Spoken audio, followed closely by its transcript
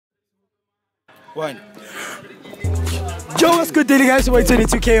One. Yo, what's good, daily guys? We're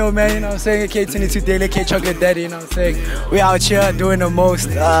 22KO, man. You know what I'm saying? K22 Daily, K Chocolate Daddy. You know what I'm saying? We out here doing the most.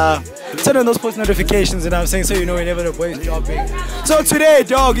 Turn on those post notifications. You know what I'm saying? So you know whenever the boy's dropping. So today,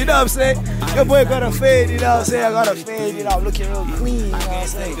 dog, you know what I'm saying? Your boy got a fade. You know what I'm saying? I got a fade. You know, I'm looking real clean. You know what I'm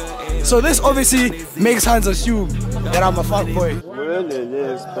saying? So this obviously makes Hans assume that I'm a fuck boy.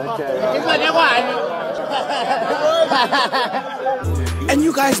 And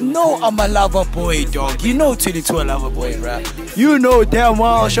you guys know I'm a lover boy, dog. You know 22 a lover boy, right? You know damn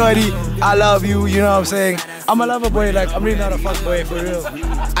well, shorty, I love you, you know what I'm saying? I'm a lover boy, like, I'm really not a fuck boy, for real.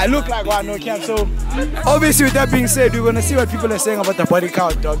 I look like one, no cap, so obviously with that being said, we're gonna see what people are saying about the body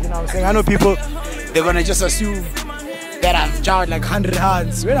count, dog, you know what I'm saying? I know people, they're gonna just assume that I've chowed like 100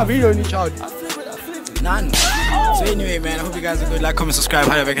 hands. When I've really only chowed none. So anyway, man, I hope you guys are good. Like, comment, subscribe,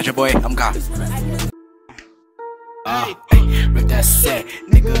 holla back at your boy. I'm gone. Rip that set,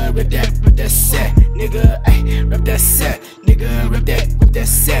 nigga, rip that set, nigga, ayy, rip that set, nigga, rip that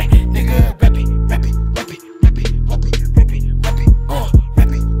set, nigga, rap it, rap it, rap it, rap it, rap it, rap it, rap it, rap it,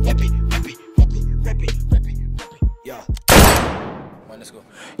 rap it, rap it, rap it, rap it, rap it, rap it, yeah. Well, let's go.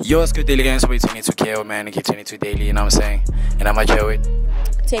 Yo, what's good, daily guys? We're 22KO, man, K22 Daily, you know what I'm saying? And I'm here with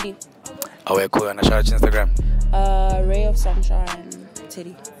Teddy. Oh, we're cool. And I shout out to Instagram. Ray of Sunshine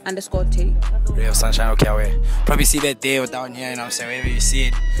Teddy _ Teddy. Ray of Sunshine, okay, I probably see that there or down here, you know what I'm saying, wherever you see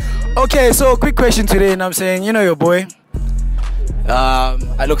it. Okay, so quick question today, you know what I'm saying, you know your boy.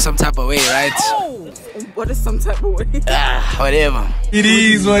 I look some type of way, right? Oh, what is some type of way? Whatever. It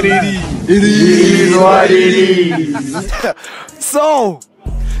is what it is. It is what it is. So,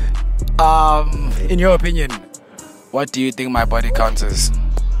 in your opinion, what do you think my body count is?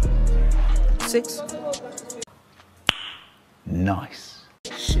 6. Nice.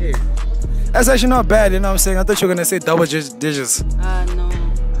 Shit. That's actually not bad, you know what I'm saying? I thought you were gonna say double digits. No.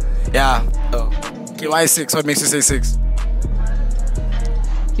 Yeah. Oh. Okay, why 6? What makes you say 6?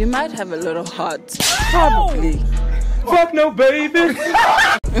 You might have a little heart. Probably. Fuck no, baby.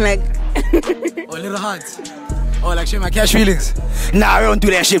 Like. Oh, little heart. Oh, like shit, my cash feelings. Nah, I don't do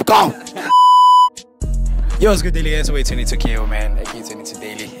that shit. Go. Yo, what's good, daily guys? We're 22KO, man. K22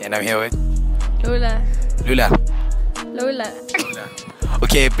 Daily, and I'm here with Lola. Lula. Lola.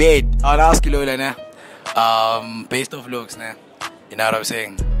 Okay, babe, I'll ask you, Lola, nah. Based off looks, nah. You know what I'm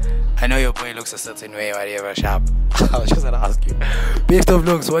saying? I know your boy looks a certain way, whatever, sharp. I was just gonna ask you. Based off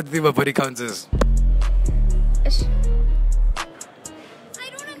looks, what do you think my body count is?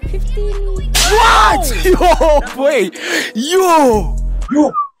 15. What? Yo, boy. Yo.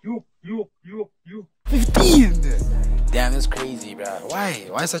 15. Damn, that's crazy, bro. Why?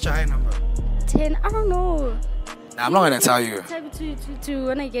 Why such a high number? 10. I don't know. Nah, I'm not gonna tell you. Type to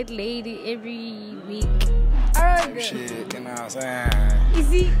when I get laid every week. I don't know. Shit, you know what I'm saying? You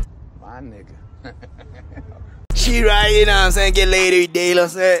see? My nigga. She right, you know what I'm saying? Get laid every day, you know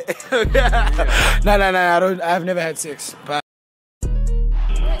what I'm saying? Nah, I've never had sex. But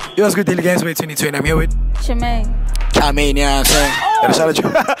yo, what's good, daily guys? We're 22 and I'm here with Shemaine. Charmaine, you know what I'm saying?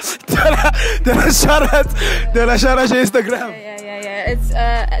 Then I shout out your Instagram. Yeah. It's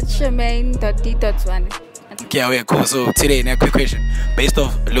Shemaine.d.1. Okay, wait, cool. So today, now, quick question. Based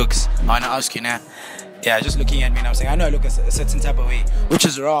off looks, I wanna ask you now. Yeah, just looking at me, you know what I'm saying? I know I look a certain type of way, which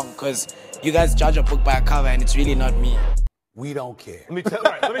is wrong, because you guys judge a book by a cover and it's really not me. We don't care. Let me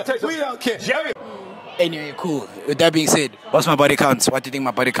tell you. We don't care. Jerry. Anyway, cool. With that being said, what's my body count? What do you think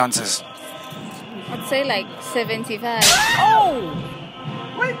my body count is? I'd say like 75. Oh!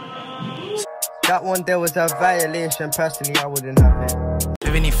 Wait. That one there was a violation. Personally, I wouldn't have it.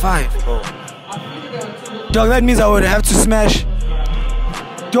 75. Oh. Dog, that means I would have to smash.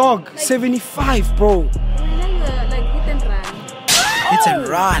 Dog, like, 75, bro. Like hit and run. Hit and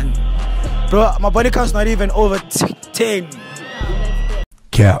run. Bro, my body count's not even over 10.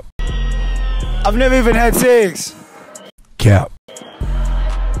 Cap. I've never even had sex. Cap.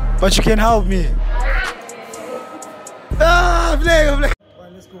 But you can help me. I'm playing.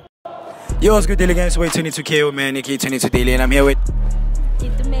 Let's go. Yo, what's good, daily guys? We're 22KO, man. K22 Daily, and I'm here with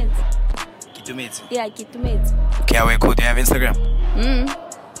Kitumets. Kitumets. Yeah, Kitumets. Okay, we're cool. Do you have Instagram?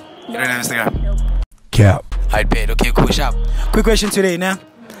 You don't have Instagram? Nope. Cap. I'd bet. Okay, cool, sharp. Quick question today, nah.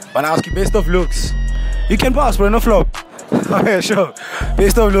 When I ask you based off looks, you can pass, bro, no flop. Okay, sure.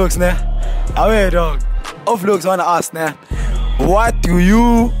 Based off looks, nah. Away, dog. Off looks, I wanna ask, nah. What do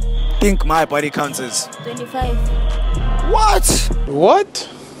you think my body count is? 25. What?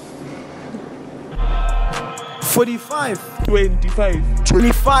 45. 25. 25.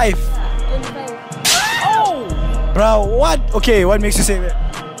 25. Oh! Bro, what? Okay, what makes you say that?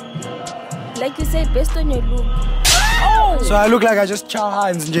 Like you said, based on your look. Oh! So I look like I just chow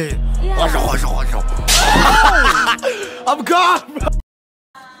hands, Jay. I'm gone, bro.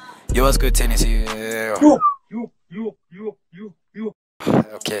 Yo, what's good, Tennessee? You.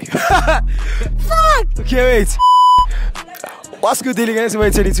 Okay. Fuck! Okay, wait. What's good, daily guys? We're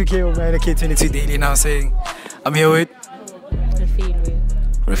 22K, man. Okay, 22 daily. Now I'm saying, I'm here with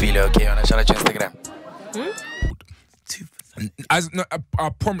Refilo. Okay, on a shout out to Instagram. I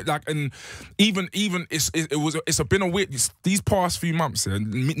promise, like, and even it's been a weird these past few months,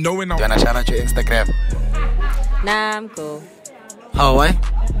 and knowing Do you wanna shout out your Instagram? Nah, I'm cool. How, why?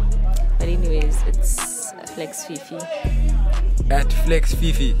 But anyways, it's Flex Fifi. At Flex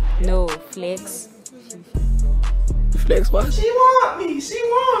Fifi. No, Flex. Flex what? She want me.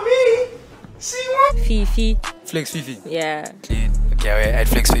 Fifi. Flex Fifi. Yeah. Clean. Okay, wait, at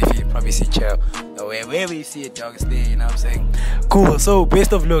Flex Fifi, probably see Chow. Wherever you see it, dog, stay, you know what I'm saying? Cool, so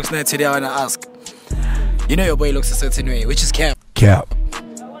based off looks, now today I wanna ask. You know your boy looks a certain way, which is cap. cap.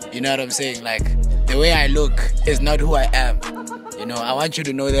 You know what I'm saying? Like, the way I look is not who I am. You know, I want you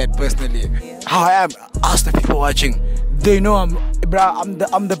to know that personally. How I am, ask the people watching. They know I'm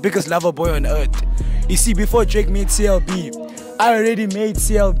the biggest lover boy on earth. You see, before Drake made CLB, I already made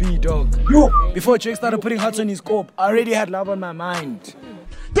CLB, dog. Before Drake started putting hearts on his scope, I already had love on my mind.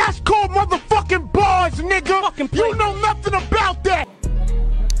 That's called motherfucking bars, nigga. You know nothing about that.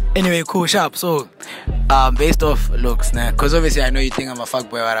 Anyway, cool, sharp. So, based off looks, nah, cause obviously I know you think I'm a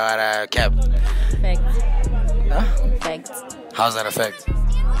fuckboy, cap. Fact. Huh? Fact. How's that a fact?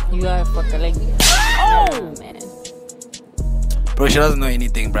 You are a fucker like me. Oh man. Bro, she doesn't know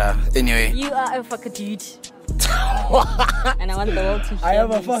anything, bruh. Anyway. You are a fucker dude. And I want the world to hear I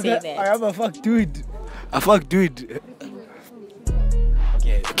am a me fuck. say that. I am a fuck dude. A fuck dude.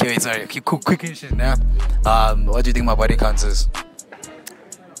 Okay, wait, sorry. Okay, quick question now. What do you think my body count is?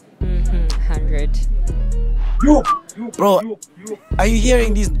 100. Bro, are you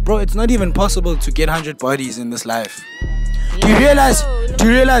hearing these? Bro, it's not even possible to get 100 bodies in this life. Do you realize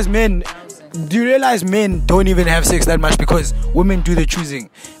men don't even have sex that much because women do the choosing?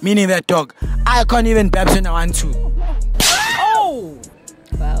 Meaning that, dog, I can't even babs when I want to. Oh!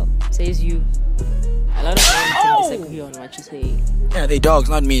 Wow, says you. A lot of men can disagree on what you say. Yeah, they dogs,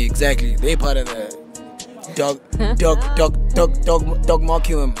 not me, exactly. They part of the dog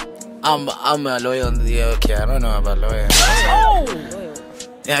mocuum. I'm a lawyer. Yeah, okay, I don't know about lawyer. Oh!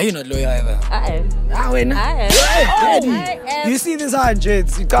 Yeah, you're not loyal either. I am. Ah, wait, no. I am. Yeah, I am. you see this hand,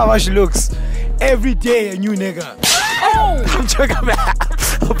 Jades? You tell how she looks. Every day a new nigga. Oh! I'm joking, man.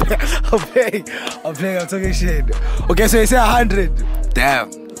 I'm talking shit. Okay, so you say 100. Damn,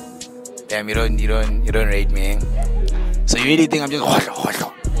 you don't rate me. So you really think I'm just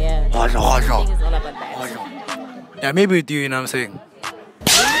Yeah. I think it's all about that. Yeah, maybe with you, you know what I'm saying?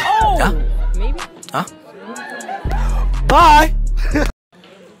 Oh! Huh? Maybe. Huh? Bye!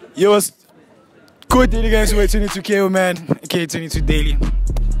 Yo, what's good daily guys? We're 22K, man. Okay, 22 daily.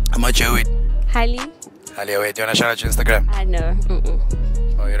 I'm at your with. Highly? Ali, wait, do you wanna shout out your Instagram? I know.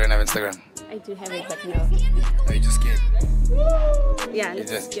 Oh, you don't have Instagram? I do have it, but no. Oh, you just scared? Yeah, You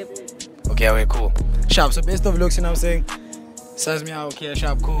let's just- skip. Okay, wait, cool. Sharp, so best of looks, you know what I'm saying? Says me out, okay,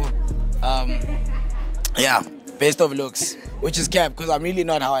 sharp, cool. Yeah, best of looks, which is cap, because I'm really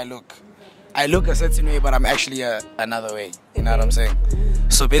not how I look. I look a certain way, but I'm actually another way. You know what I'm saying?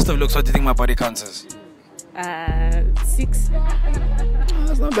 So best of looks, what do you think my body counts is? 6.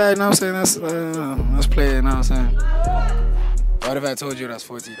 That's not bad, you know what I'm saying? Let's play it, you know what I'm saying? What if I told you that's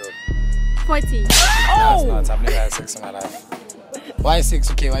 40 though? 40. That's not, I've never had 6 in my life. Why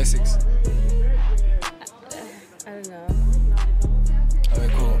 6? Okay, why 6? I don't know. Okay,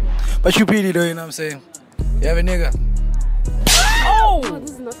 cool. But you pretty though, you know what I'm saying? You have a nigga? Oh!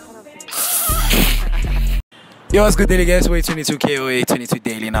 This is not Yo, what's good daily guys? We're 22K, 22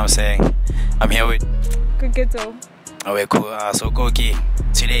 daily, you know what I'm saying? I'm here with... Good ghetto. Oh, wait, cool. So, go key.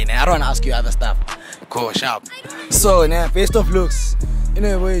 Today, now, I don't want to ask you other stuff. Cool, sharp. So, now, based off looks, you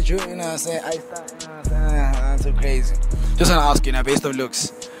know what you know what I'm saying? I start, you know what I'm saying? I'm so crazy. Just want to ask you now, based off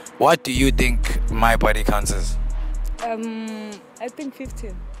looks, what do you think my body counts as? I think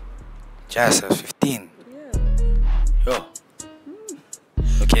 15. Just 15. Yeah. Yo.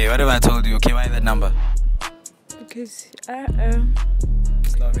 Okay, what have I told you? Okay, why that number? Because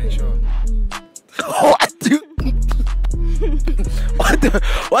Just not make sure.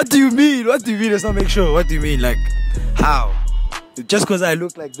 What do you mean? What do you mean? Let's not make sure. What do you mean? Like, how? Just because I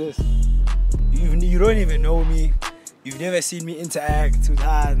look like this, you don't even know me. You've never seen me interact with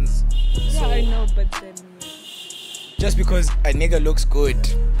hands. yeah, I know, but then Just because a nigga looks good,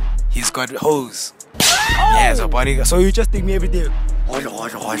 he's got hoes. Yeah, so body. So you just take me every day.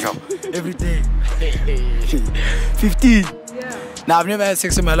 Every day. 15. Yeah. Nah, I've never had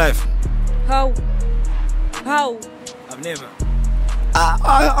sex in my life. How? I've never.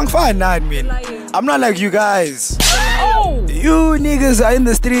 I'm fine now, man. Lying. I'm not like you guys. Oh! You niggas are in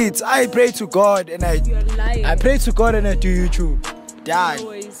the streets. I pray to God and You're lying. I pray to God and I do YouTube. Die.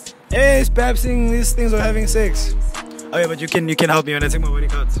 Always. Hey, perhapsing these things are having sex. Oh yeah, but you can help me when I take my body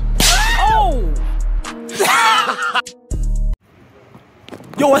count. Oh!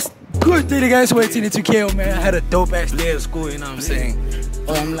 Yo, what's good, daily guys? Waiting to KO, man. I had a dope ass day at school, you know what I'm saying?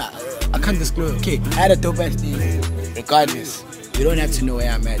 Oh, I can't disclose. Okay, I had a dope ass day. Regardless, you don't have to know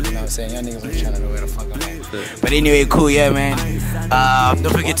where I'm at, you know what I'm saying? Y'all niggas are trying to know where the fuck I'm at. But anyway, cool, yeah, man.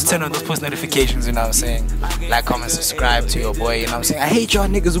 Don't forget to turn on those post notifications, you know what I'm saying? Like, comment, subscribe to your boy, you know what I'm saying? I hate y'all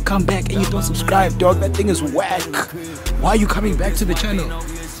niggas who come back and you don't subscribe, dog. That thing is whack. Why are you coming back to the channel?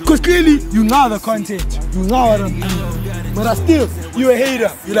 Because clearly, you know the content. You know what I'm doing. But still, you a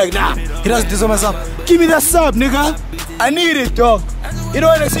hater. You're like, nah, he doesn't deserve my sub. Give me that sub, nigga. I need it, dog. You don't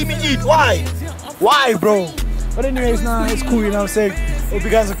want to see me eat. Why? Why, bro? But anyways, nah, it's cool, you know what I'm saying? Hope you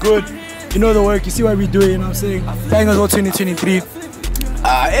guys are good. You know the work. You see what we do, you know what I'm saying? Bangers all 2023.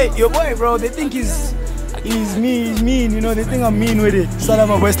 Hey, your boy, bro, they think he's mean, you know, they think I'm mean with it. Son of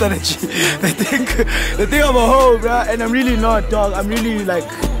my West Energy. they think I'm a hoe, bro, and I'm really not, dog. I'm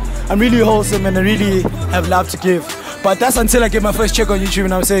really wholesome and I really have love to give. But that's until I get my first check on YouTube,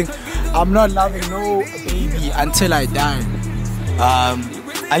 and I'm saying I'm not loving no baby until I die.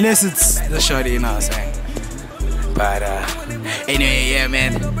 Unless it's the shorty, you know what I'm saying? But anyway, yeah,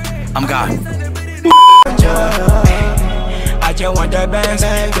 man, I'm gone. I just want the bands,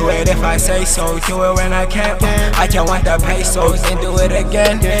 do it if I say so, do it when I can. I just want the pesos and do it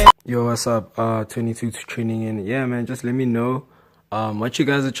again. Yo, what's up? 22 tuning in. Yeah, man, just let me know what you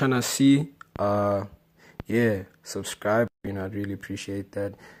guys are trying to see. Yeah, subscribe, you know, I'd really appreciate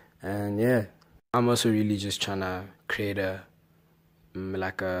that. And yeah, I'm also really just trying to create a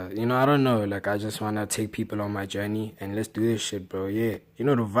you know, I don't know, like I just want to take people on my journey and let's do this shit, bro. Yeah, you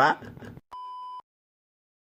know the vibe.